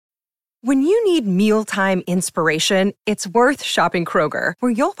When you need mealtime inspiration, it's worth shopping Kroger,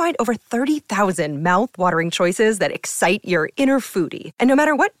 where you'll find over 30,000 mouth-watering choices that excite your inner foodie. And no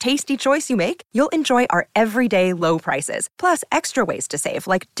matter what tasty choice you make, you'll enjoy our everyday low prices, plus extra ways to save,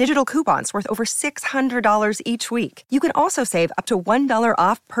 like digital coupons worth over $600 each week. You can also save up to $1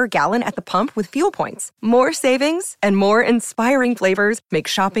 off per gallon at the pump with fuel points. More savings and more inspiring flavors make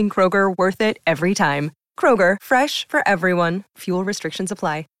shopping Kroger worth it every time. Kroger, fresh for everyone. Fuel restrictions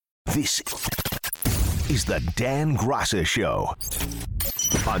apply. This is the Dan Graca Show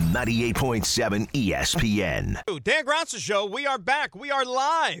on 98.7 ESPN. Dan Graca Show, we are back. We are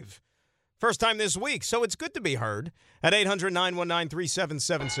live. First time this week, so it's good to be heard at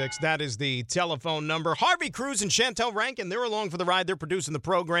 800-919-3776. That is the telephone number. Harvey Cruz and Chantel Rankin, they're along for the ride. They're producing the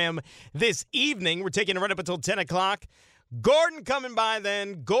program this evening. We're taking it right up until 10 o'clock. Gordon coming by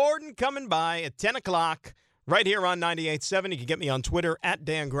then. Gordon coming by at 10 o'clock. Right here on 98.7. You can get me on Twitter at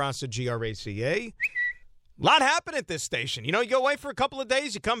Dan Graca, Graca. A lot happened at this station. You know, you go away for a couple of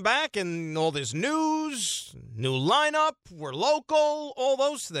days, you come back, and all this news, new lineup, we're local, all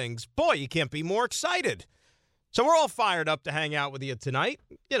those things. Boy, you can't be more excited. So we're all fired up to hang out with you tonight.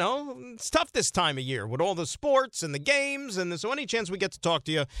 You know, it's tough this time of year with all the sports and the games, and so any chance we get to talk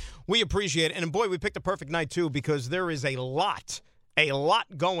to you, we appreciate it. And boy, we picked a perfect night, too, because there is a lot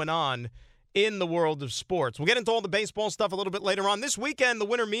going on in the world of sports. We'll get into all the baseball stuff a little bit later on. This weekend, the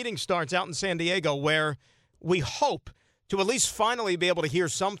winter meeting starts out in San Diego, where we hope to at least finally be able to hear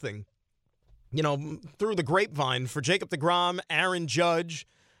something, you know, through the grapevine for Jacob deGrom, Aaron Judge.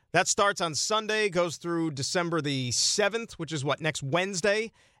 That starts on Sunday, goes through December the 7th, which is next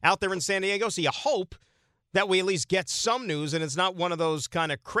Wednesday, out there in San Diego. So you hope that we at least get some news, and it's not one of those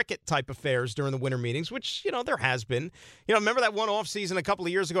kind of cricket-type affairs during the winter meetings, which, you know, there has been. You know, remember that one offseason a couple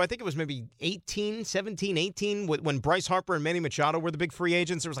of years ago? I think it was maybe 18, when Bryce Harper and Manny Machado were the big free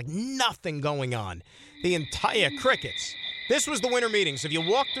agents. There was, nothing going on. The entire crickets. This was the winter meetings. If you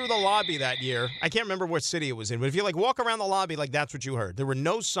walk through the lobby that year, I can't remember what city it was in, but if you, walk around the lobby, that's what you heard. There were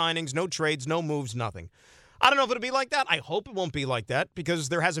no signings, no trades, no moves, nothing. I don't know if it'll be like that. I hope it won't be like that because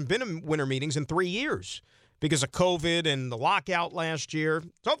there hasn't been a winter meetings in 3 years. Because of COVID and the lockout last year.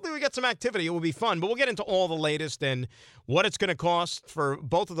 So hopefully we get some activity. It will be fun. But we'll get into all the latest and what it's going to cost for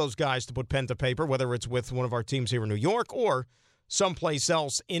both of those guys to put pen to paper, whether it's with one of our teams here in New York or someplace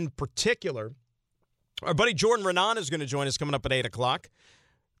else in particular. Our buddy Jordan Renan is going to join us coming up at 8 o'clock.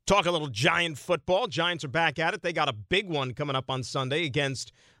 Talk a little Giant football. Giants are back at it. They got a big one coming up on Sunday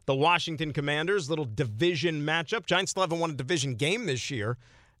against the Washington Commanders. Little division matchup. Giants still haven't won a division game this year,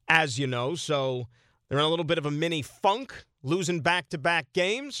 as you know. So they're in a little bit of a mini funk, losing back-to-back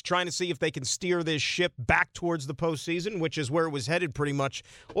games, trying to see if they can steer this ship back towards the postseason, which is where it was headed pretty much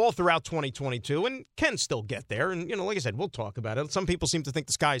all throughout 2022, and can still get there. And, you know, like I said, we'll talk about it. Some people seem to think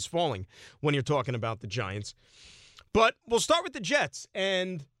the sky is falling when you're talking about the Giants. But we'll start with the Jets,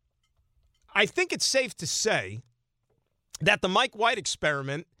 and I think it's safe to say that the Mike White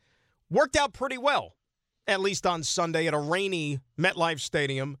experiment worked out pretty well, at least on Sunday at a rainy MetLife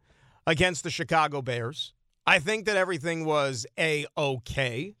Stadium against the Chicago Bears. I think that everything was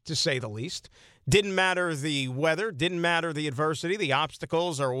A-OK, to say the least. Didn't matter the weather, didn't matter the adversity, the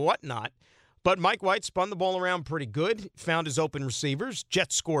obstacles, or whatnot. But Mike White spun the ball around pretty good, found his open receivers,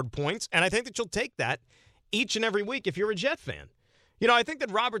 Jets scored points, and I think that you'll take that each and every week if you're a Jet fan. You know, I think that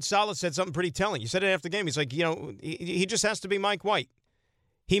Robert Saleh said something pretty telling. He said it after the game. He's like, you know, he just has to be Mike White.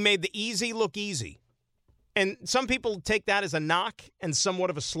 He made the easy look easy. And some people take that as a knock and somewhat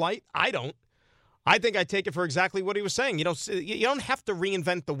of a slight. I don't. I think I take it for exactly what he was saying. You know, you don't have to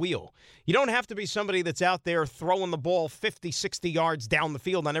reinvent the wheel. You don't have to be somebody that's out there throwing the ball 50, 60 yards down the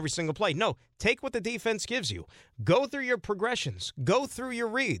field on every single play. No, take what the defense gives you. Go through your progressions. Go through your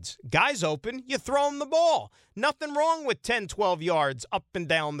reads. Guys open, you throw them the ball. Nothing wrong with 10, 12 yards up and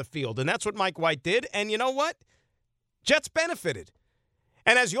down the field. And that's what Mike White did. And you know what? Jets benefited.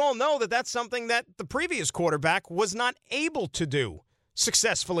 And as you all know, that's something that the previous quarterback was not able to do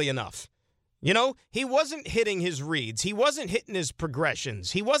successfully enough. You know, he wasn't hitting his reads. He wasn't hitting his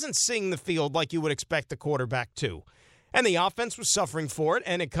progressions. He wasn't seeing the field like you would expect a quarterback to. And the offense was suffering for it,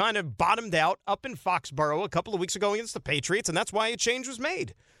 and it kind of bottomed out up in Foxborough a couple of weeks ago against the Patriots, and that's why a change was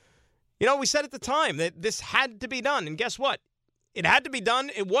made. You know, we said at the time that this had to be done, and guess what? It had to be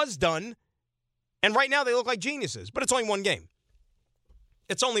done. It was done. And right now they look like geniuses, but it's only one game.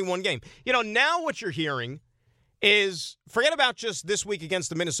 It's only one game. You know, now what you're hearing is forget about just this week against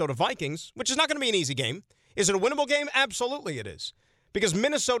the Minnesota Vikings, which is not going to be an easy game. Is it a winnable game? Absolutely it is. Because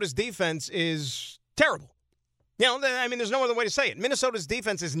Minnesota's defense is terrible. You know, I mean, there's no other way to say it. Minnesota's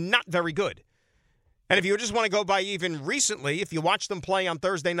defense is not very good. And if you just want to go by even recently, if you watch them play on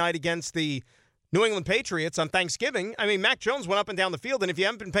Thursday night against the New England Patriots on Thanksgiving, I mean, Mac Jones went up and down the field, and if you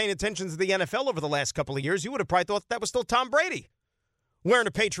haven't been paying attention to the NFL over the last couple of years, you would have probably thought that was still Tom Brady wearing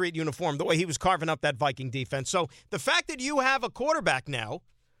a Patriot uniform, the way he was carving up that Viking defense. So the fact that you have a quarterback now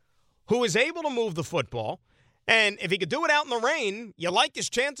who is able to move the football, and if he could do it out in the rain, you like his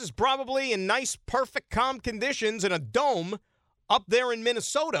chances probably in nice, perfect, calm conditions in a dome up there in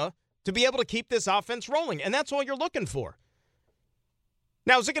Minnesota to be able to keep this offense rolling. And that's all you're looking for.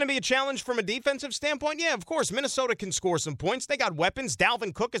 Now, is it going to be a challenge from a defensive standpoint? Yeah, of course. Minnesota can score some points. They got weapons.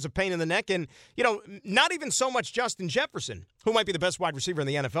 Dalvin Cook is a pain in the neck. And, you know, not even so much Justin Jefferson, who might be the best wide receiver in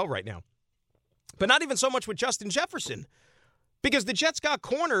the NFL right now. But not even so much with Justin Jefferson, because the Jets got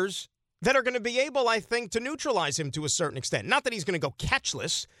corners that are going to be able, I think, to neutralize him to a certain extent. Not that he's going to go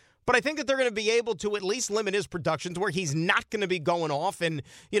catchless, but I think that they're going to be able to at least limit his production to where he's not going to be going off and,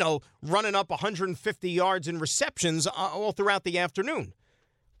 you know, running up 150 yards in receptions all throughout the afternoon.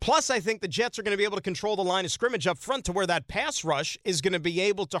 Plus, I think the Jets are going to be able to control the line of scrimmage up front to where that pass rush is going to be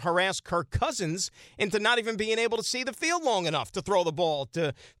able to harass Kirk Cousins into not even being able to see the field long enough to throw the ball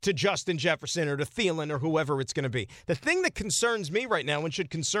to Justin Jefferson or to Thielen or whoever it's going to be. The thing that concerns me right now and should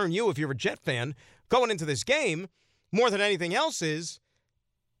concern you if you're a Jet fan going into this game more than anything else is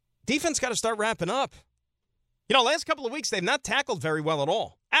defense got to start wrapping up. You know, last couple of weeks they've not tackled very well at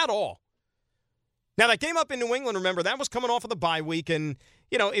all. At all. Now, that game up in New England, remember, that was coming off of the bye week. And,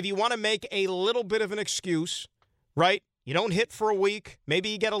 you know, if you want to make a little bit of an excuse, right, you don't hit for a week. Maybe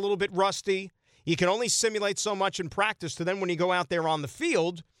you get a little bit rusty. You can only simulate so much in practice. So then when you go out there on the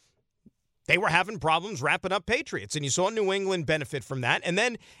field, they were having problems wrapping up Patriots. And you saw New England benefit from that. And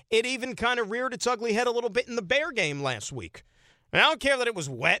then it even kind of reared its ugly head a little bit in the Bear game last week. And I don't care that it was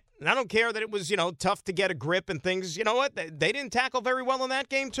wet. And I don't care that it was, you know, tough to get a grip and things. You know what? They didn't tackle very well in that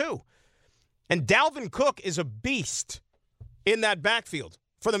game, too. And Dalvin Cook is a beast in that backfield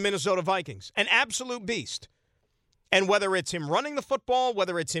for the Minnesota Vikings. An absolute beast. And whether it's him running the football,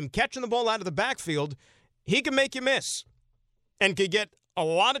 whether it's him catching the ball out of the backfield, he can make you miss and could get a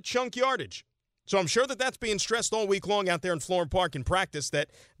lot of chunk yardage. So I'm sure that that's being stressed all week long out there in Florham Park in practice, that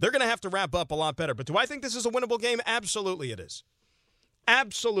they're going to have to wrap up a lot better. But do I think this is a winnable game? Absolutely it is.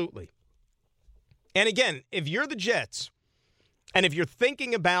 Absolutely. And again, if you're the Jets, and if you're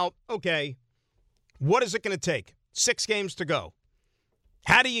thinking about, okay, what is it going to take? 6 games to go.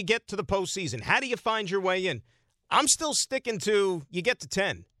 How do you get to the postseason? How do you find your way in? I'm still sticking to you get to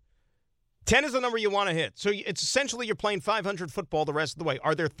 10. 10 is the number you want to hit. So it's essentially you're playing 500 football the rest of the way.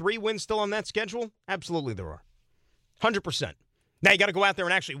 Are there 3 wins still on that schedule? Absolutely there are. 100%. Now you got to go out there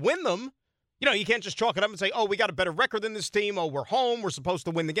and actually win them. You know, you can't just chalk it up and say, oh, we got a better record than this team. Oh, we're home. We're supposed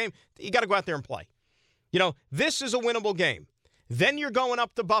to win the game. You got to go out there and play. You know, this is a winnable game. Then you're going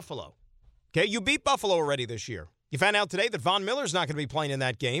up to Buffalo. Okay, you beat Buffalo already this year. You found out today that Von Miller's not going to be playing in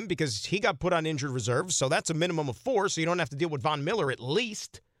that game because he got put on injured reserve, so that's a minimum of 4, so you don't have to deal with Von Miller at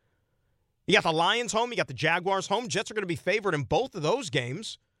least. You got the Lions home, you got the Jaguars home. Jets are going to be favored in both of those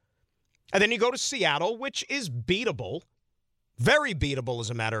games. And then you go to Seattle, which is beatable. Very beatable, as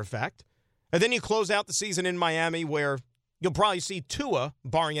a matter of fact. And then you close out the season in Miami, where you'll probably see Tua,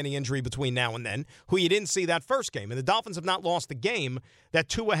 barring any injury between now and then, who you didn't see that first game. And the Dolphins have not lost a game that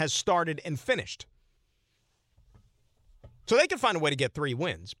Tua has started and finished. So they can find a way to get 3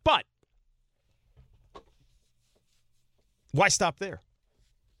 wins. But why stop there?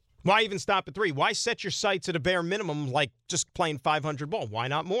 Why even stop at 3? Why set your sights at a bare minimum like just playing 500 ball? Why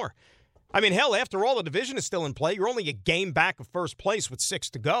not more? I mean, hell, after all, the division is still in play. You're only a game back of first place with 6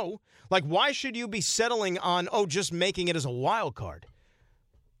 to go. Like, why should you be settling on, just making it as a wild card?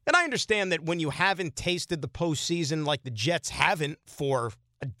 And I understand that when you haven't tasted the postseason like the Jets haven't for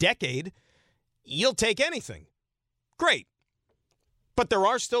a decade, you'll take anything. Great. But there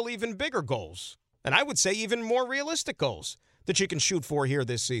are still even bigger goals, and I would say even more realistic goals that you can shoot for here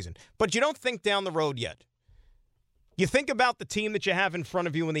this season. But you don't think down the road yet. You think about the team that you have in front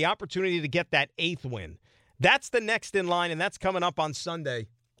of you and the opportunity to get that 8th win. That's the next in line, and that's coming up on Sunday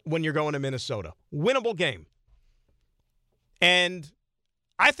when you're going to Minnesota. Winnable game. And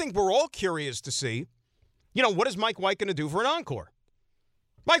I think we're all curious to see, what is Mike White going to do for an encore?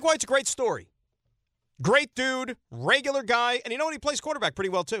 Mike White's a great story. Great dude, regular guy, and you know what? He plays quarterback pretty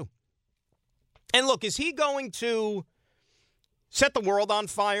well, too. And look, is he going to set the world on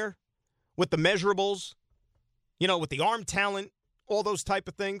fire with the measurables? With the arm talent, all those type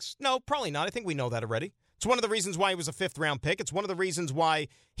of things? No, probably not. I think we know that already. It's one of the reasons why he was a 5th-round pick. It's one of the reasons why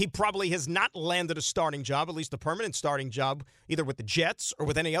he probably has not landed a starting job, at least a permanent starting job, either with the Jets or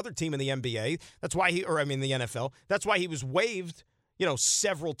with any other team in the NBA. That's why the NFL. That's why he was waived,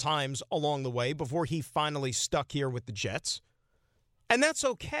 several times along the way before he finally stuck here with the Jets. And that's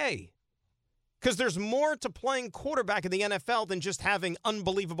okay. Because there's more to playing quarterback in the NFL than just having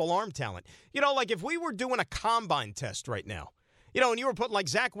unbelievable arm talent. Like if we were doing a combine test right now, and you were putting like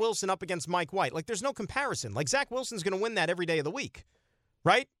Zach Wilson up against Mike White, like there's no comparison. Like Zach Wilson's going to win that every day of the week,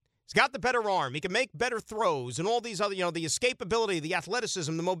 right? He's got the better arm. He can make better throws and all these other, the escapability, the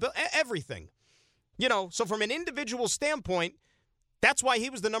athleticism, the mobility, everything. So from an individual standpoint, that's why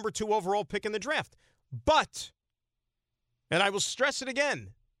he was the number 2 overall pick in the draft. But, and I will stress it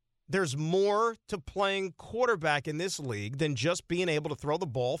again, there's more to playing quarterback in this league than just being able to throw the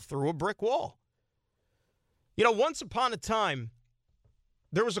ball through a brick wall. Once upon a time,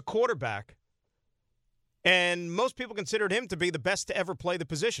 there was a quarterback, and most people considered him to be the best to ever play the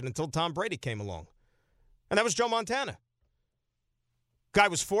position until Tom Brady came along. And that was Joe Montana. Guy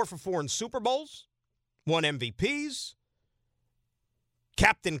was 4 for 4 in Super Bowls, won MVPs,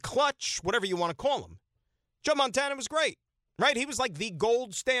 Captain Clutch, whatever you want to call him. Joe Montana was great. Right? He was like the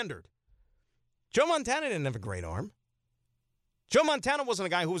gold standard. Joe Montana didn't have a great arm. Joe Montana wasn't a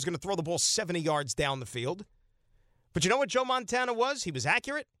guy who was going to throw the ball 70 yards down the field. But you know what Joe Montana was? He was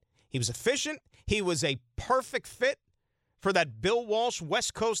accurate. He was efficient. He was a perfect fit for that Bill Walsh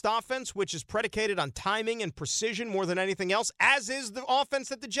West Coast offense, which is predicated on timing and precision more than anything else, as is the offense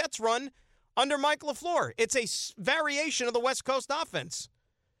that the Jets run under Mike LaFleur. It's a variation of the West Coast offense.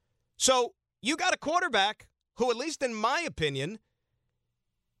 So you got a quarterback who, at least in my opinion,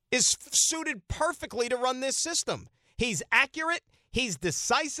 is suited perfectly to run this system. He's accurate. He's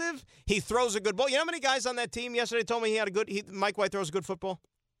decisive. He throws a good ball. You know how many guys on that team yesterday told me Mike White throws a good football?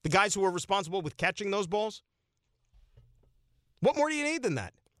 The guys who were responsible with catching those balls? What more do you need than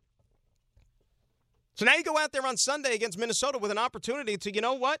that? So now you go out there on Sunday against Minnesota with an opportunity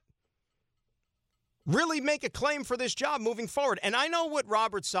to, really make a claim for this job moving forward. And I know what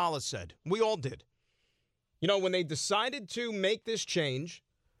Robert Saleh said. We all did. When they decided to make this change,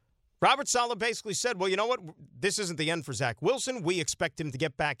 Robert Saleh basically said, well, you know what? This isn't the end for Zach Wilson. We expect him to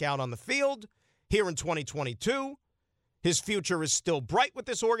get back out on the field here in 2022. His future is still bright with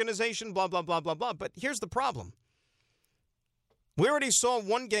this organization, blah, blah, blah, blah, blah. But here's the problem. We already saw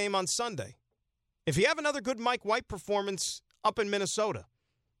one game on Sunday. If you have another good Mike White performance up in Minnesota,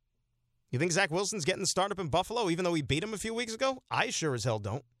 you think Zach Wilson's getting the start up in Buffalo, even though he beat him a few weeks ago? I sure as hell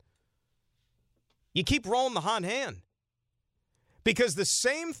don't. You keep rolling the hot hand. Because the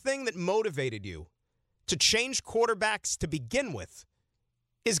same thing that motivated you to change quarterbacks to begin with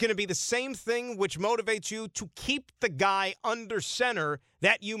is going to be the same thing which motivates you to keep the guy under center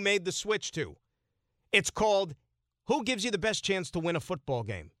that you made the switch to. It's called, who gives you the best chance to win a football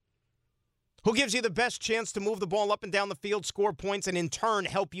game? Who gives you the best chance to move the ball up and down the field, score points, and in turn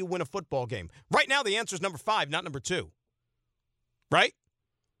help you win a football game? Right now, the answer is number 5, not number 2. Right?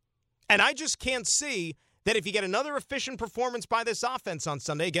 And I just can't see that if you get another efficient performance by this offense on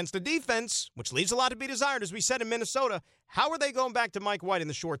Sunday against a defense, which leaves a lot to be desired, as we said in Minnesota, how are they going back to Mike White in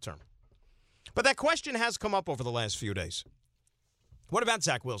the short term? But that question has come up over the last few days. What about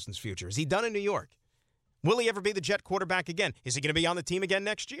Zach Wilson's future? Is he done in New York? Will he ever be the Jet quarterback again? Is he going to be on the team again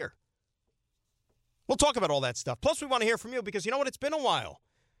next year? We'll talk about all that stuff. Plus, we want to hear from you because you know what? It's been a while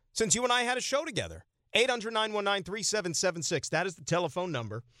since you and I had a show together. 800-919-3776. That is the telephone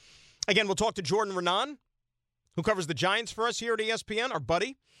number. Again, we'll talk to Jordan Renan, who covers the Giants for us here at ESPN, our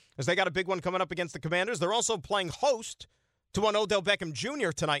buddy, as they got a big one coming up against the Commanders. They're also playing host to one Odell Beckham Jr.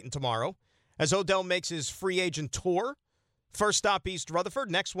 tonight and tomorrow, as Odell makes his free agent tour. First stop, East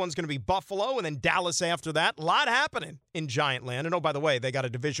Rutherford. Next one's going to be Buffalo, and then Dallas after that. A lot happening in Giant Land. And, oh, by the way, they got a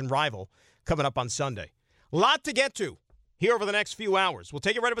division rival coming up on Sunday. A lot to get to here over the next few hours. We'll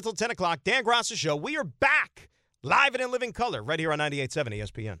take it right up until 10 o'clock. Dan Graca Show. We are back live and in living color right here on 98.7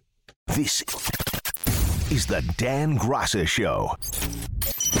 ESPN. This is the Dan Graca Show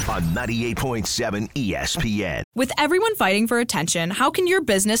on 98.7 ESPN. With everyone fighting for attention, how can your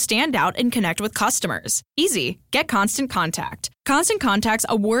business stand out and connect with customers? Easy. Get Constant Contact. Constant Contact's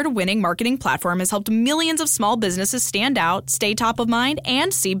award-winning marketing platform has helped millions of small businesses stand out, stay top of mind,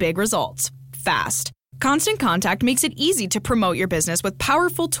 and see big results fast. Constant Contact makes it easy to promote your business with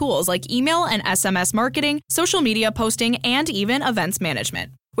powerful tools like email and SMS marketing, social media posting, and even events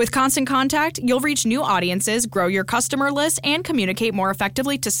management. With Constant Contact, you'll reach new audiences, grow your customer list, and communicate more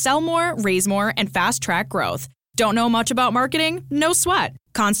effectively to sell more, raise more, and fast-track growth. Don't know much about marketing? No sweat.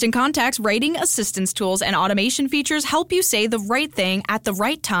 Constant Contact's writing assistance tools and automation features help you say the right thing at the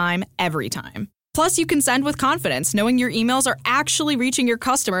right time, every time. Plus, you can send with confidence, knowing your emails are actually reaching your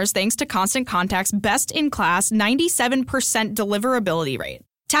customers thanks to Constant Contact's best-in-class 97% deliverability rate.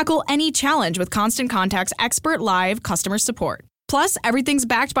 Tackle any challenge with Constant Contact's expert live customer support. Plus, everything's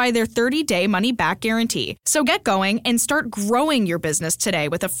backed by their 30-day money-back guarantee. So get going and start growing your business today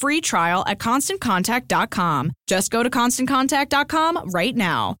with a free trial at ConstantContact.com. Just go to ConstantContact.com right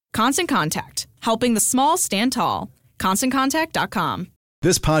now. Constant Contact, helping the small stand tall. ConstantContact.com.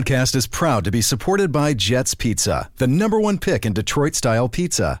 This podcast is proud to be supported by Jets Pizza, the #1 pick in Detroit-style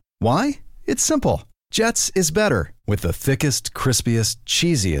pizza. Why? It's simple. Jets is better. With the thickest, crispiest,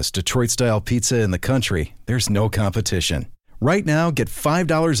 cheesiest Detroit-style pizza in the country, there's no competition. Right now, get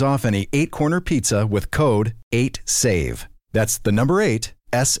 $5 off any 8-corner pizza with code 8SAVE. That's the number 8,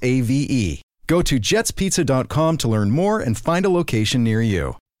 S-A-V-E. Go to jetspizza.com to learn more and find a location near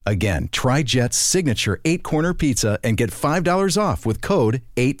you. Again, try Jet's signature 8-corner pizza and get $5 off with code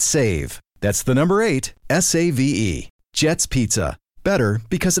 8SAVE. That's the number 8, S-A-V-E. Jet's Pizza. Better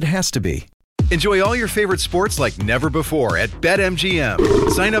because it has to be. Enjoy all your favorite sports like never before at BetMGM.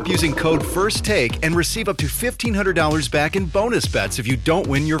 Sign up using code FIRSTTAKE and receive up to $1,500 back in bonus bets if you don't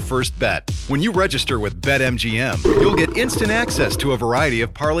win your first bet. When you register with BetMGM, you'll get instant access to a variety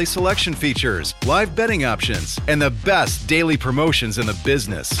of parlay selection features, live betting options, and the best daily promotions in the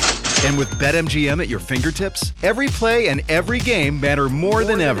business. And with BetMGM at your fingertips, every play and every game matter more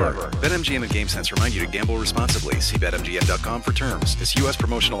than ever. BetMGM and GameSense remind you to gamble responsibly. See BetMGM.com for terms. This U.S.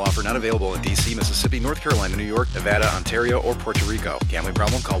 promotional offer not available in D.C., Mississippi, North Carolina, New York, Nevada, Ontario, or Puerto Rico. Gambling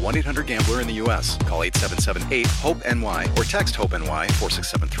problem? Call 1-800-GAMBLER in the U.S. Call 877-8-HOPE-NY or text HOPE-NY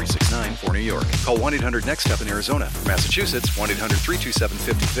 467-369 for New York. Call 1-800-NEXT-STEP in Arizona. For Massachusetts,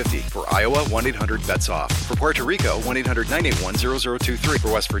 1-800-327-5050. For Iowa, 1-800-BETS-OFF. For Puerto Rico, 1-800-981-0023.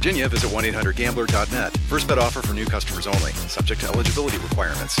 For West Virginia, visit 1-800-GAMBLER.net. First bet offer for new customers only. Subject to eligibility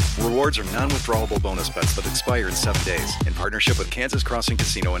requirements. Rewards are non-withdrawable bonus bets that expire in 7 days. In partnership with Kansas Crossing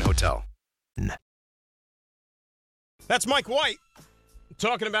Casino and Hotel. That's Mike White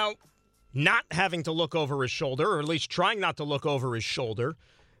talking about not having to look over his shoulder, or at least trying not to look over his shoulder,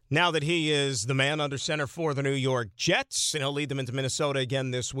 now that he is the man under center for the New York Jets, and he'll lead them into Minnesota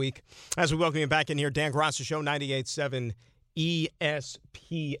again this week. As we welcome you back in here, Dan Graca Show, 98.7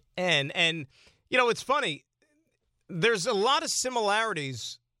 ESPN. And, you know, it's funny. There's a lot of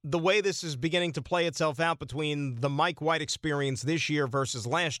similarities the way this is beginning to play itself out between the Mike White experience this year versus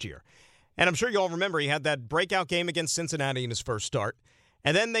last year. And I'm sure you all remember he had that breakout game against Cincinnati in his first start.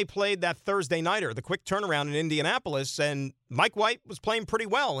 And then they played that Thursday nighter, the quick turnaround in Indianapolis, and Mike White was playing pretty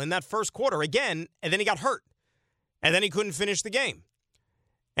well in that first quarter again, and then he got hurt. And then he couldn't finish the game.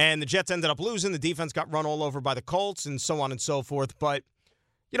 And the Jets ended up losing. The defense got run all over by the Colts and so on and so forth. But,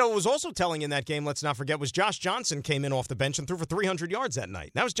 you know, what was also telling in that game, let's not forget, was Josh Johnson came in off the bench and threw for 300 yards that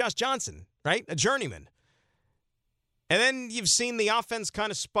night. That was Josh Johnson, right? A journeyman. And then you've seen the offense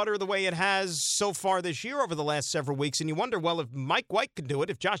kind of sputter the way it has so far this year over the last several weeks, and you wonder, well, if Mike White could do it,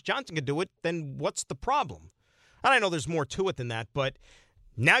 if Josh Johnson could do it, then what's the problem? And I know there's more to it than that, but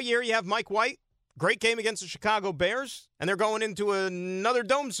now here you have Mike White, great game against the Chicago Bears, and they're going into another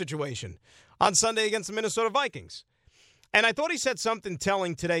dome situation on Sunday against the Minnesota Vikings. And I thought he said something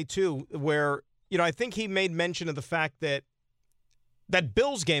telling today, too, where, you know, I think he made mention of the fact that that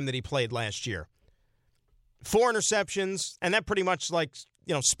Bills game that he played last year, 4 interceptions, and that pretty much, like,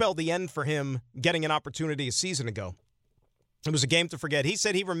 you know, spelled the end for him getting an opportunity a season ago. It was a game to forget. He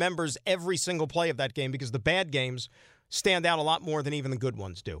said he remembers every single play of that game because the bad games stand out a lot more than even the good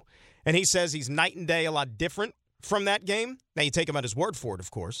ones do. And he says he's night and day a lot different from that game. Now, you take him at his word for it,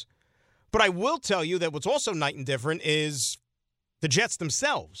 of course. But I will tell you that what's also night and different is the Jets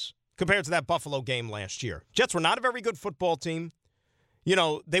themselves compared to that Buffalo game last year. Jets were not a very good football team. You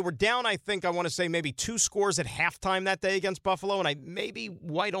know, they were down, I think, I want to say maybe 2 scores at halftime that day against Buffalo, and maybe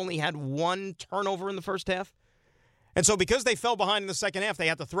White only had 1 turnover in the first half. And so because they fell behind in the second half, they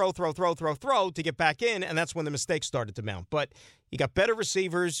had to throw to get back in, and that's when the mistakes started to mount. But you got better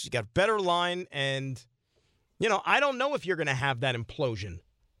receivers, you got better line, and, you know, I don't know if you're going to have that implosion,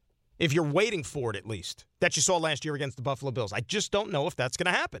 if you're waiting for it at least, that you saw last year against the Buffalo Bills. I just don't know if that's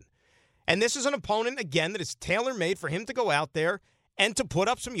going to happen. And this is an opponent, again, that is tailor-made for him to go out there and to put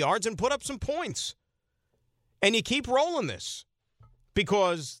up some yards and put up some points. And you keep rolling this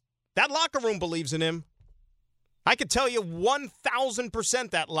because that locker room believes in him. I could tell you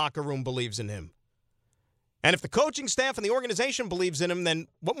 1,000% that locker room believes in him. And if the coaching staff and the organization believes in him, then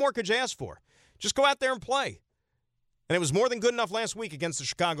what more could you ask for? Just go out there and play. And it was more than good enough last week against the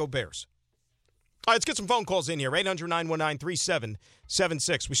Chicago Bears. All right, let's get some phone calls in here.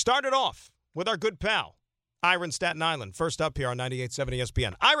 800-919-3776. We started off with our good pal, Ira in Staten Island. First up here on 98.7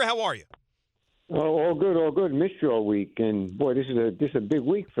 ESPN. Ira, how are you? Oh, all good. Missed you all week. And, boy, this is a big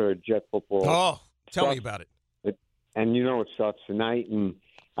week for Jet football. Oh, tell me about it. And, you know, it starts tonight. And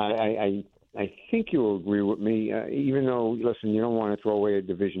I I think you'll agree with me, even though, listen, you don't want to throw away a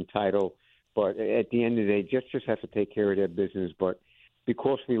division title, but at the end of the day, Jets just have to take care of their business. But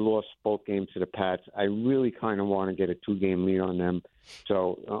because we lost both games to the Pats, I really kind of want to get a 2-game lead on them.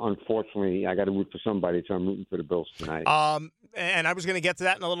 So, unfortunately, I got to root for somebody, so I'm rooting for the Bills tonight. And I was going to get to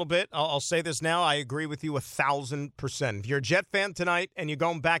that in a little bit. I'll say this now. I agree with you 1,000%. If you're a Jet fan tonight and you're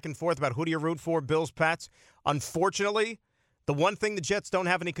going back and forth about who do you root for, Bills, Pats, unfortunately, the one thing the Jets don't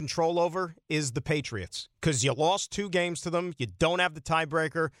have any control over is the Patriots, because you lost 2 games to them. You don't have the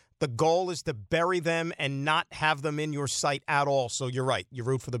tiebreaker. The goal is to bury them and not have them in your sight at all. So you're right. You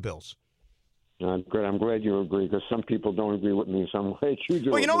root for the Bills. Good. I'm glad you agree, because some people don't agree with me, so I'm glad you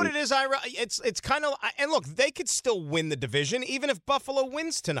do. Well, you know agree. what it is, Ira? It's kind of – and look, they could still win the division even if Buffalo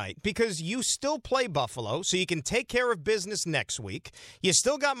wins tonight, because you still play Buffalo, so you can take care of business next week. You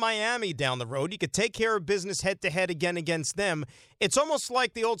still got Miami down the road. You could take care of business head-to-head again against them. It's almost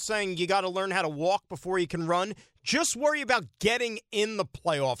like the old saying, you got to learn how to walk before you can run. Just worry about getting in the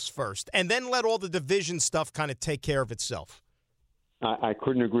playoffs first, and then let all the division stuff kind of take care of itself. I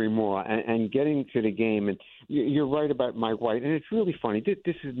couldn't agree more. And getting to the game, and you're right about Mike White, and it's really funny.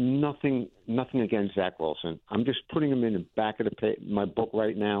 This is nothing against Zach Wilson. I'm just putting him in the back of my book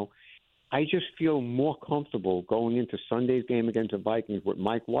right now. I just feel more comfortable going into Sunday's game against the Vikings with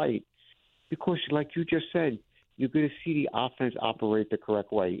Mike White, because, like you just said, you're going to see the offense operate the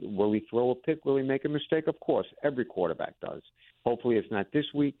correct way. Will he throw a pick? Will he make a mistake? Of course, every quarterback does. Hopefully it's not this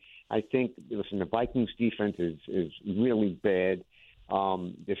week. I think, listen, the Vikings defense is really bad.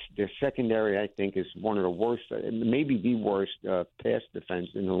 Their secondary, I think, is one of the worst, maybe the worst pass defense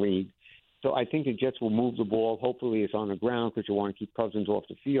in the league. So I think the Jets will move the ball. Hopefully it's on the ground, because you want to keep Cousins off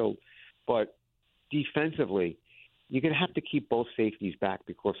the field. But defensively, you're going to have to keep both safeties back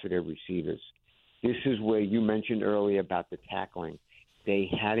because of their receivers. This is where you mentioned earlier about the tackling. They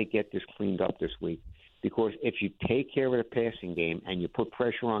had to get this cleaned up this week, because if you take care of the passing game and you put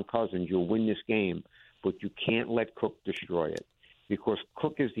pressure on Cousins, you'll win this game. But you can't let Cook destroy it, because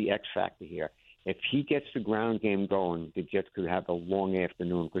Cook is the X factor here. If he gets the ground game going, the Jets could have a long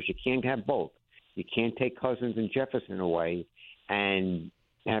afternoon, because you can't have both. You can't take Cousins and Jefferson away and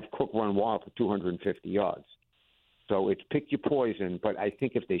have Cook run wild for 250 yards. So it's pick your poison, but I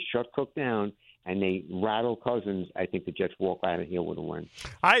think if they shut Cook down and they rattle Cousins, I think the Jets walk out of here with a win.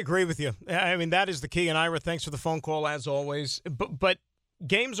 I agree with you. I mean, that is the key. And Ira, thanks for the phone call as always. But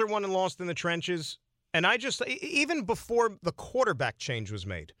games are won and lost in the trenches. And even before the quarterback change was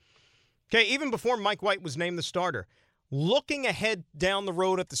made, okay, even before Mike White was named the starter, looking ahead down the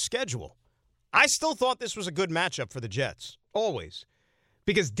road at the schedule, I still thought this was a good matchup for the Jets, always.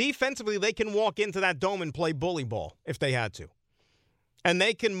 Because defensively, they can walk into that dome and play bully ball if they had to. And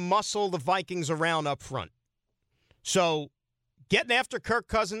they can muscle the Vikings around up front. So getting after Kirk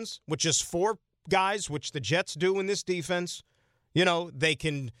Cousins, which is 4 guys, which the Jets do in this defense, they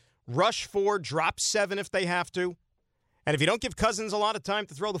can rush 4, drop 7 if they have to. And if you don't give Cousins a lot of time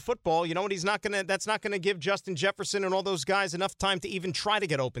to throw the football, you know what? That's not going to give Justin Jefferson and all those guys enough time to even try to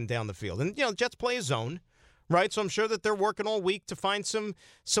get open down the field. And, Jets play a zone, right? So I'm sure that they're working all week to find some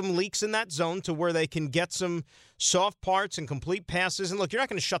leaks in that zone to where they can get some soft parts and complete passes. And look, you're not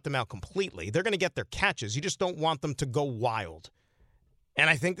going to shut them out completely. They're going to get their catches. You just don't want them to go wild. And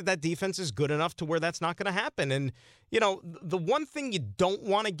I think that defense is good enough to where that's not going to happen. And, the one thing you don't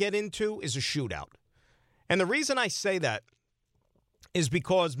want to get into is a shootout. And the reason I say that is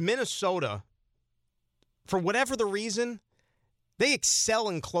because Minnesota, for whatever the reason, they excel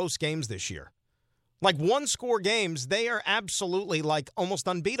in close games this year. Like one-score games, they are absolutely almost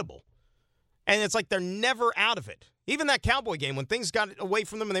unbeatable. And it's like they're never out of it. Even that Cowboy game, when things got away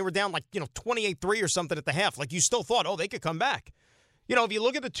from them and they were down 28-3 or something at the half, you still thought, they could come back. If you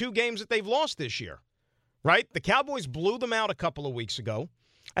look at the 2 games that they've lost this year, right? The Cowboys blew them out a couple of weeks ago,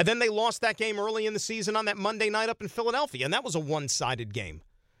 and then they lost that game early in the season on that Monday night up in Philadelphia, and that was a one-sided game.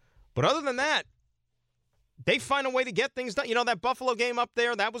 But other than that, they find a way to get things done. That Buffalo game up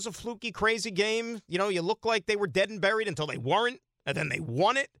there, that was a fluky, crazy game. You look like they were dead and buried until they weren't, and then they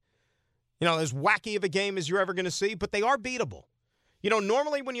won it. As wacky of a game as you're ever going to see, but they are beatable.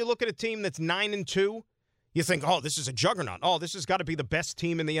 Normally when you look at a team that's 9-2, you think, this is a juggernaut. This has got to be the best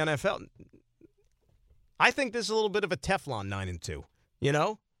team in the NFL. I think this is a little bit of a Teflon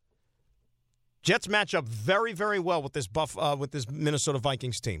 9-2. Jets match up very, very well with this Minnesota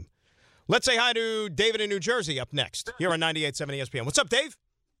Vikings team. Let's say hi to David in New Jersey up next here on 98.7 ESPN. What's up, Dave?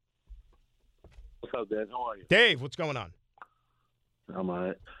 What's up, Dad? How are you? Dave, what's going on? I'm all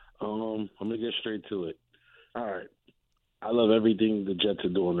right. I'm going to get straight to it. All right. I love everything the Jets are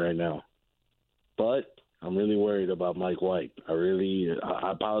doing right now. But I'm really worried about Mike White.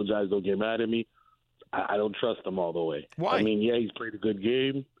 I apologize. Don't get mad at me. I don't trust him all the way. Why? I mean, yeah, he's played a good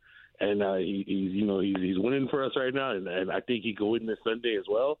game, and he's winning for us right now, and I think he could win this Sunday as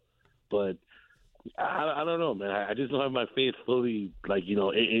well. But I don't know, man. I just don't have my faith fully,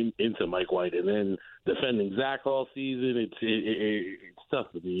 into Mike White, and then defending Zach all season. It's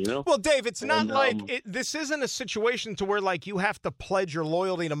tough for me, Well, Dave, it's not this isn't a situation to where you have to pledge your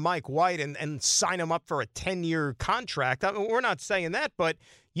loyalty to Mike White and sign him up for a 10-year contract. I mean, we're not saying that, but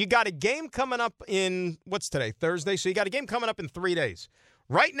you got a game coming up in, what's today, Thursday? So you got a game coming up in 3 days.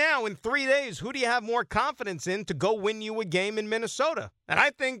 Right now, in 3 days, who do you have more confidence in to go win you a game in Minnesota? And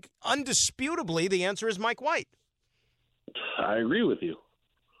I think, undisputably, the answer is Mike White. I agree with you.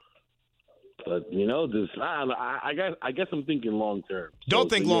 But, I guess I'm thinking long term. Don't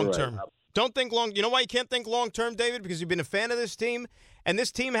think long term. Right. Don't think long. You know why you can't think long term, David? Because you've been a fan of this team, and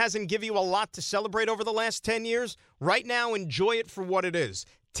this team hasn't given you a lot to celebrate over the last 10 years. Right now, enjoy it for what it is.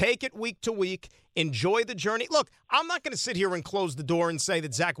 Take it week to week. Enjoy the journey. Look, I'm not going to sit here and close the door and say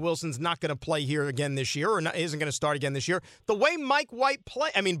that Zach Wilson's not going to play here again this year or isn't going to start again this year. The way Mike White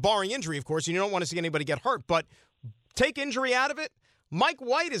barring injury, of course, and you don't want to see anybody get hurt, but take injury out of it, Mike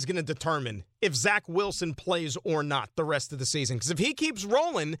White is going to determine if Zach Wilson plays or not the rest of the season. Because if he keeps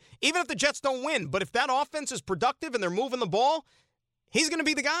rolling, even if the Jets don't win, but if that offense is productive and they're moving the ball, he's going to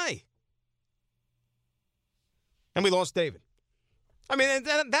be the guy. And we lost David. I mean,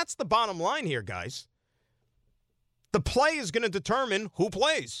 that's the bottom line here, guys. The play is going to determine who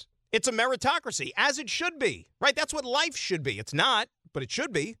plays. It's a meritocracy, as it should be, right? That's what life should be. It's not, but it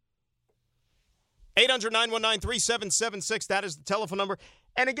should be. 800-919-3776, that is the telephone number.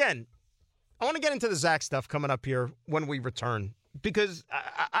 And again, I want to get into the Zach stuff coming up here when we return, because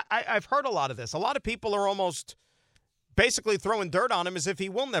I've heard a lot of this. A lot of people are almost basically throwing dirt on him as if he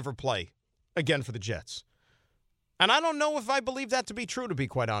will never play again for the Jets. And I don't know if I believe that to be true, to be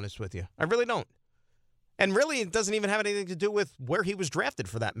quite honest with you. I really don't. And really, it doesn't even have anything to do with where he was drafted,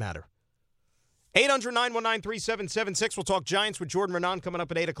 for that matter. 800-919-3776. We'll talk Giants with Jordan Renan coming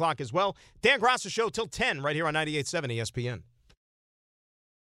up at 8 o'clock as well. Dan Graca Show till 10 right here on 98.7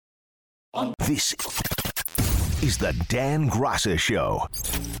 ESPN. This is the Dan Graca Show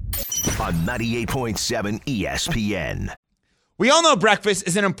on 98.7 ESPN. We all know breakfast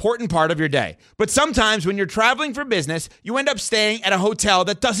is an important part of your day, but sometimes when you're traveling for business, you end up staying at a hotel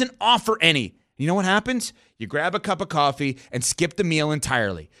that doesn't offer any. You know what happens? You grab a cup of coffee and skip the meal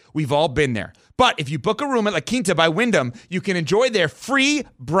entirely. We've all been there. But if you book a room at La Quinta by Wyndham, you can enjoy their free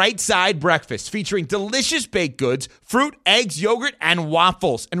Bright Side breakfast featuring delicious baked goods, fruit, eggs, yogurt, and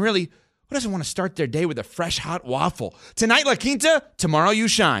waffles. And really, who doesn't want to start their day with a fresh, hot waffle? Tonight, La Quinta, tomorrow you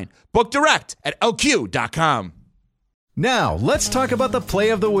shine. Book direct at lq.com. Now, let's talk about the play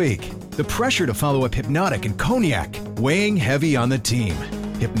of the week. The pressure to follow up Hypnotic and Cognac, weighing heavy on the team.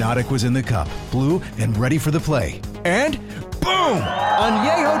 Hypnotic was in the cup, blue, and ready for the play. And boom!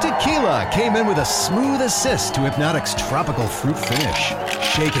 Añejo Tequila came in with a smooth assist to Hypnotic's tropical fruit finish.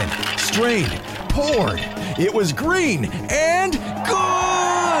 Shaken, strained, poured. It was green and good!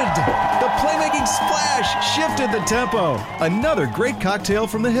 The playmaking splash shifted the tempo. Another great cocktail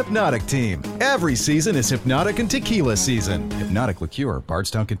from the Hypnotic team. Every season is Hypnotic and Tequila season. Hypnotic Liqueur,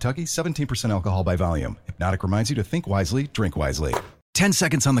 Bardstown, Kentucky, 17% alcohol by volume. Hypnotic reminds you to think wisely, drink wisely. 10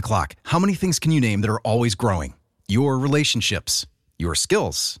 seconds on the clock. How many things can you name that are always growing? Your relationships, your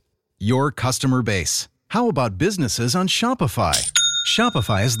skills, your customer base. How about businesses on Shopify?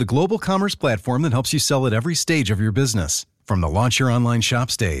 Shopify is the global commerce platform that helps you sell at every stage of your business. From the launch your online shop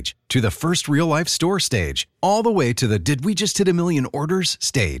stage, to the first real-life store stage, all the way to the did we just hit a million orders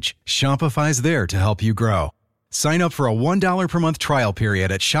stage, Shopify's there to help you grow. Sign up for a $1 per month trial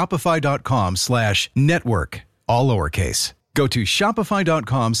period at shopify.com/network, all lowercase. Go to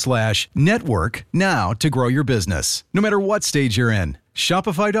shopify.com/network now to grow your business, no matter what stage you're in.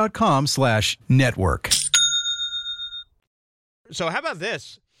 Shopify.com/network. So how about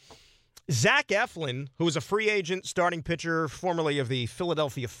this? Zach Eflin, who was a free agent starting pitcher formerly of the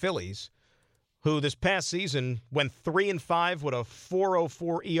Philadelphia Phillies, who this past season went 3-5 with a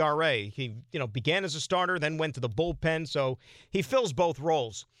 4.04 ERA. He, began as a starter, then went to the bullpen, so he fills both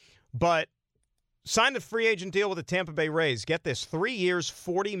roles. But signed a free agent deal with the Tampa Bay Rays. Get this, 3 years,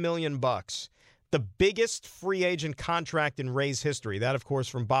 $40 million. The biggest free agent contract in Rays history. That, of course,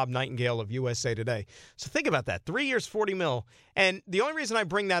 from Bob Nightingale of USA Today. So think about that, 3 years, $40 million. And the only reason I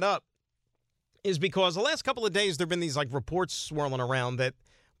bring that up is because the last couple of days there have been these reports swirling around that,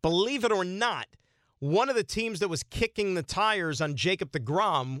 believe it or not, one of the teams that was kicking the tires on Jacob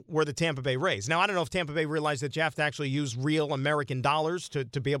deGrom were the Tampa Bay Rays. Now, I don't know if Tampa Bay realized that you have to actually use real American dollars to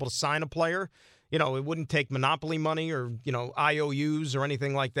be able to sign a player. You know, it wouldn't take monopoly money or, you know, IOUs or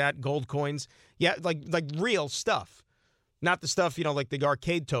anything like that, gold coins. Yeah, like real stuff. Not the stuff, you know, like the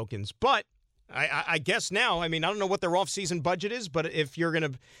arcade tokens. But I guess now, I mean, I don't know what their offseason budget is, but if you're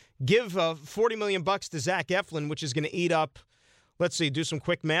going to give $40 million to Zach Eflin, which is going to eat up, let's see, do some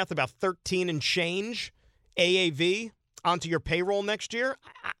quick math, about 13 and change AAV onto your payroll next year,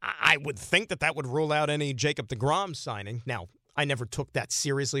 I would think that would rule out any Jacob deGrom signing. Now, I never took that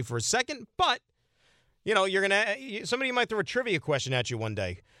seriously for a second, but, you know, somebody might throw a trivia question at you one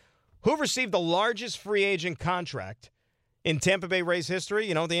day. Who received the largest free agent contract in Tampa Bay Rays history?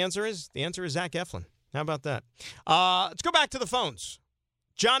 You know, the answer is Zach Eflin. How about that? Let's go back to the phones.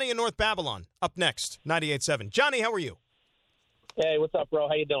 Johnny in North Babylon, up next, 98.7. Johnny, how are you? Hey, what's up, bro?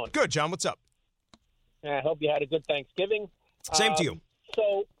 How you doing? Good, John. What's up? I hope you had a good Thanksgiving. Same to you.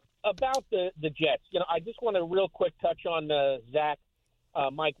 So, about the Jets, you know, I just want to real quick touch on Zach,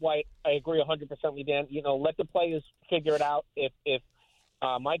 Mike White. I agree 100% with Dan. You know, let the players figure it out. If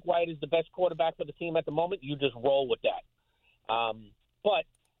Mike White is the best quarterback for the team at the moment, you just roll with that. But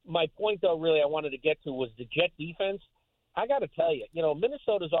my point, though, really I wanted to get to was the Jet defense. I got to tell you, you know,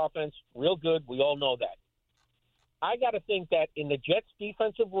 Minnesota's offense, real good. We all know that. I got to think that in the Jets'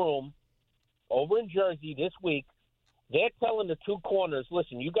 defensive room over in Jersey this week, they're telling the two corners,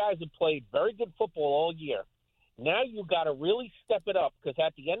 listen, you guys have played very good football all year. Now you got to really step it up because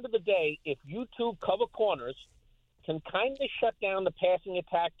at the end of the day, if you two cover corners, can kind of shut down the passing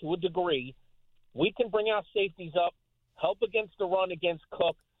attack to a degree, we can bring our safeties up, help against the run against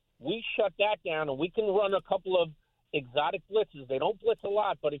Cook. We shut that down, and we can run a couple of exotic blitzes. They don't blitz a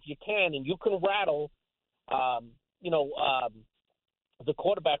lot, but if you can, and you can rattle the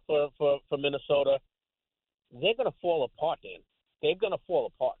quarterback for Minnesota, they're going to fall apart, Dan. They're going to fall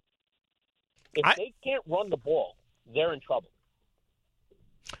apart. If they can't run the ball, they're in trouble.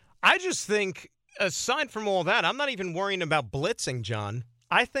 I just think, aside from all that, I'm not even worrying about blitzing, John.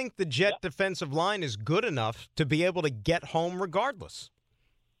 I think the Jet defensive line is good enough to be able to get home regardless.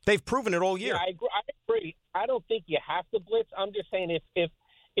 They've proven it all year. Yeah, I agree. I don't think you have to blitz. I'm just saying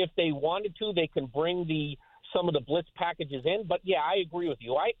if they wanted to, they can bring some of the blitz packages in. But, yeah, I agree with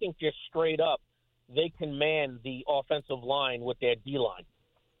you. I think just straight up they can man the offensive line with their D-line.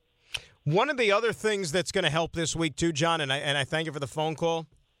 One of the other things that's going to help this week, too, John, and I thank you for the phone call,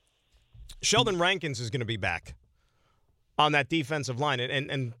 Sheldon Rankins is going to be back on that defensive line.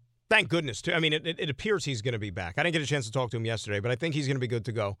 And thank goodness, too. I mean, it appears he's going to be back. I didn't get a chance to talk to him yesterday, but I think he's going to be good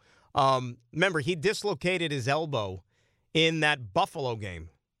to go. Remember, he dislocated his elbow in that Buffalo game.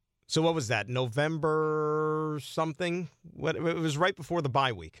 So what was that, November something? It was right before the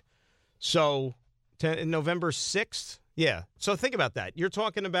bye week. So November 6th? Yeah. So think about that. You're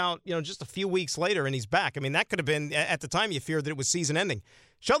talking about, you know, just a few weeks later and he's back. I mean, that could have been, at the time you feared that it was season ending.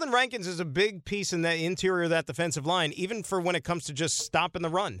 Sheldon Rankins is a big piece in the interior of that defensive line, even for when it comes to just stopping the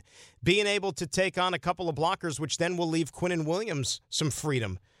run. Being able to take on a couple of blockers, which then will leave Quinnen Williams some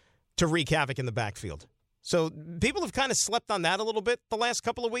freedom to wreak havoc in the backfield. So people have kind of slept on that a little bit the last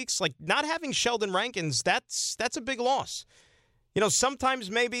couple of weeks. Like, not having Sheldon Rankins, that's a big loss. You know,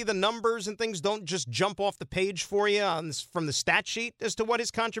 sometimes maybe the numbers and things don't just jump off the page for you from the stat sheet as to what his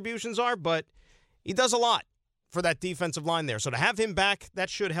contributions are, but he does a lot for that defensive line there. So to have him back, that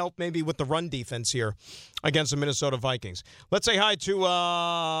should help maybe with the run defense here against the Minnesota Vikings. Let's say hi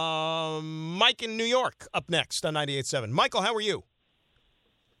to Mike in New York up next on 98.7. Michael, how are you?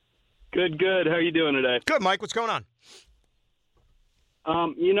 Good. How are you doing today? Good, Mike. What's going on?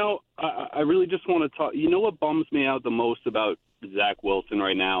 I really just want to talk. You know what bums me out the most about Zach Wilson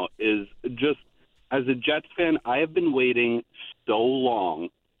right now is just, as a Jets fan, I have been waiting so long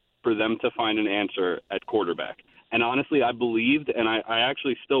for them to find an answer at quarterback. And honestly, I believed, and I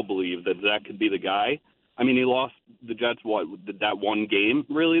actually still believe, that Zach could be the guy. I mean, he lost the Jets, that one game,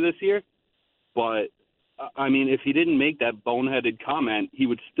 really, this year? But, I mean, if he didn't make that boneheaded comment, he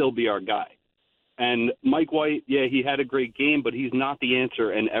would still be our guy. And Mike White, yeah, he had a great game, but he's not the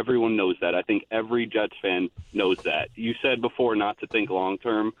answer, and everyone knows that. I think every Jets fan knows that. You said before not to think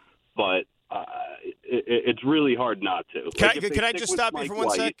long-term, but it's really hard not to. Can I just stop you for one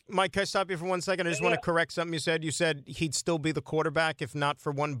sec? Mike, can I stop you for 1 second? I just want to correct something you said. You said he'd still be the quarterback if not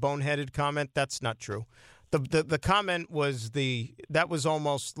for one boneheaded comment. That's not true. The comment was that was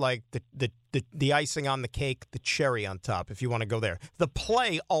almost like the icing on the cake, the cherry on top, if you want to go there. The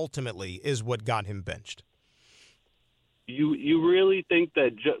play ultimately is what got him benched. You really think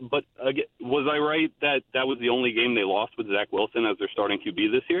that? But again, was I right that that was the only game they lost with Zach Wilson as their starting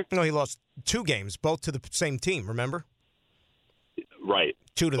QB this year? No, he lost 2 games, both to the same team. Remember? Right.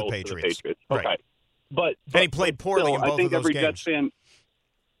 2 to the Both Patriots. Okay. Right. But and he played poorly in both I think of those every games. Jets fan.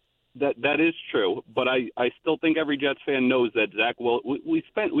 That is true, but I still think every Jets fan knows that Zach will. We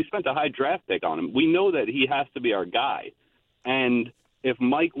spent a high draft pick on him. We know that he has to be our guy, and if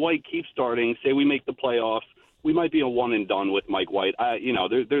Mike White keeps starting, say we make the playoffs, we might be a one and done with Mike White.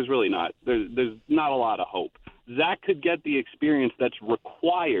 There's really not there's not a lot of hope. Zach could get the experience that's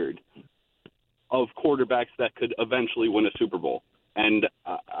required of quarterbacks that could eventually win a Super Bowl, and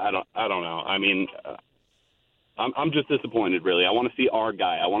I don't know. I mean. I'm just disappointed, really. I want to see our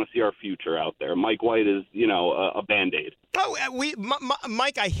guy. I want to see our future out there. Mike White is, a Band-Aid.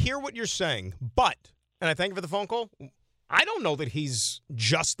 Mike, I hear what you're saying, but, and I thank you for the phone call, I don't know that he's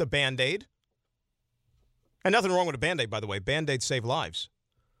just a Band-Aid. And nothing wrong with a Band-Aid, by the way. Band-Aids save lives.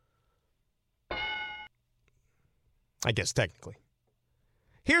 I guess, technically.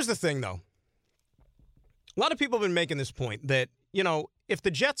 Here's the thing, though. A lot of people have been making this point that, if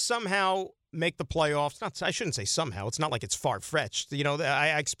the Jets somehow make the playoffs. I shouldn't say somehow. It's not like it's far-fetched.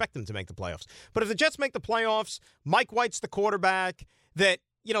 I expect them to make the playoffs. But if the Jets make the playoffs, Mike White's the quarterback, that,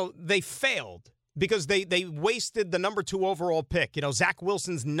 they failed because they wasted the number 2 overall pick. Zach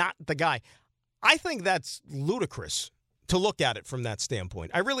Wilson's not the guy. I think that's ludicrous to look at it from that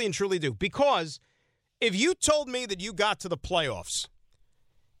standpoint. I really and truly do. Because if you told me that you got to the playoffs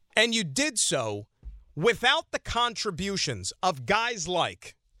and you did so without the contributions of guys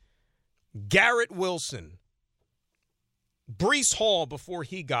like Garrett Wilson, Breece Hall before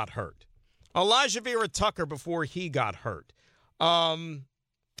he got hurt, Elijah Vera Tucker before he got hurt.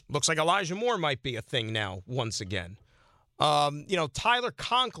 Looks like Elijah Moore might be a thing now once again. Tyler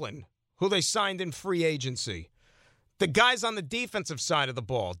Conklin, who they signed in free agency. The guys on the defensive side of the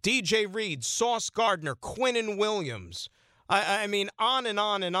ball, DJ Reed, Sauce Gardner, Quinnen Williams. I mean, on and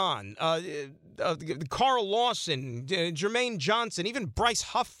on and on. Carl Lawson, Jermaine Johnson, even Bryce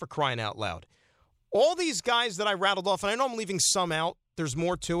Huff, for crying out loud. All these guys that I rattled off, and I know I'm leaving some out. There's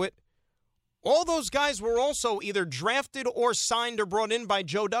more to it. All those guys were also either drafted or signed or brought in by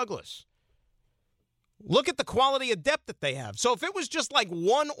Joe Douglas. Look at the quality of depth that they have. So if it was just like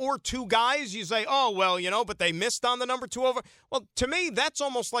 1 or 2 guys, you say, oh, well, but they missed on the number 2 over. Well, to me, that's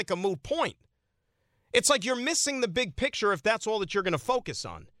almost like a moot point. It's like you're missing the big picture if that's all that you're going to focus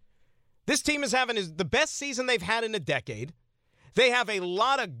on. This team is having the best season they've had in a decade. They have a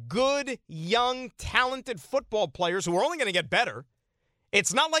lot of good, young, talented football players who are only going to get better.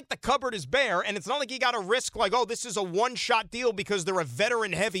 It's not like the cupboard is bare, and it's not like you got to risk like, oh, this is a one-shot deal because they're a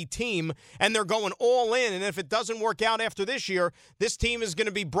veteran-heavy team and they're going all in, and if it doesn't work out after this year, this team is going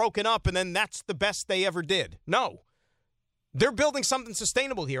to be broken up, and then that's the best they ever did. No. They're building something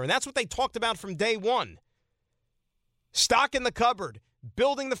sustainable here, and that's what they talked about from day one. Stock in the cupboard,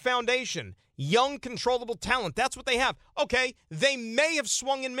 building the foundation, young, controllable talent. That's what they have. Okay, they may have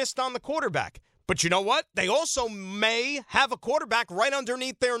swung and missed on the quarterback, but you know what? They also may have a quarterback right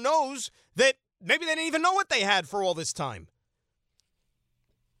underneath their nose that maybe they didn't even know what they had for all this time.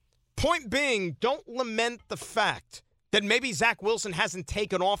 Point being, don't lament the fact that maybe Zach Wilson hasn't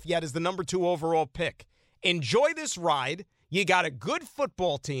taken off yet as the number 2 overall pick. Enjoy this ride. You got a good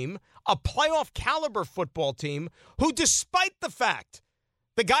football team, a playoff caliber football team, who, despite the fact,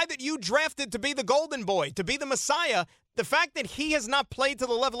 the guy that you drafted to be the golden boy, to be the Messiah, the fact that he has not played to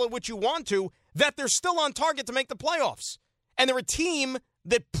the level at which you want to, that they're still on target to make the playoffs. And they're a team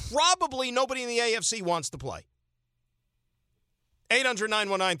that probably nobody in the AFC wants to play.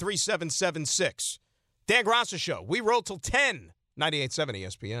 800-919-3776. Dan Graca Show. We roll till 10. 98.7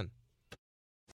 ESPN.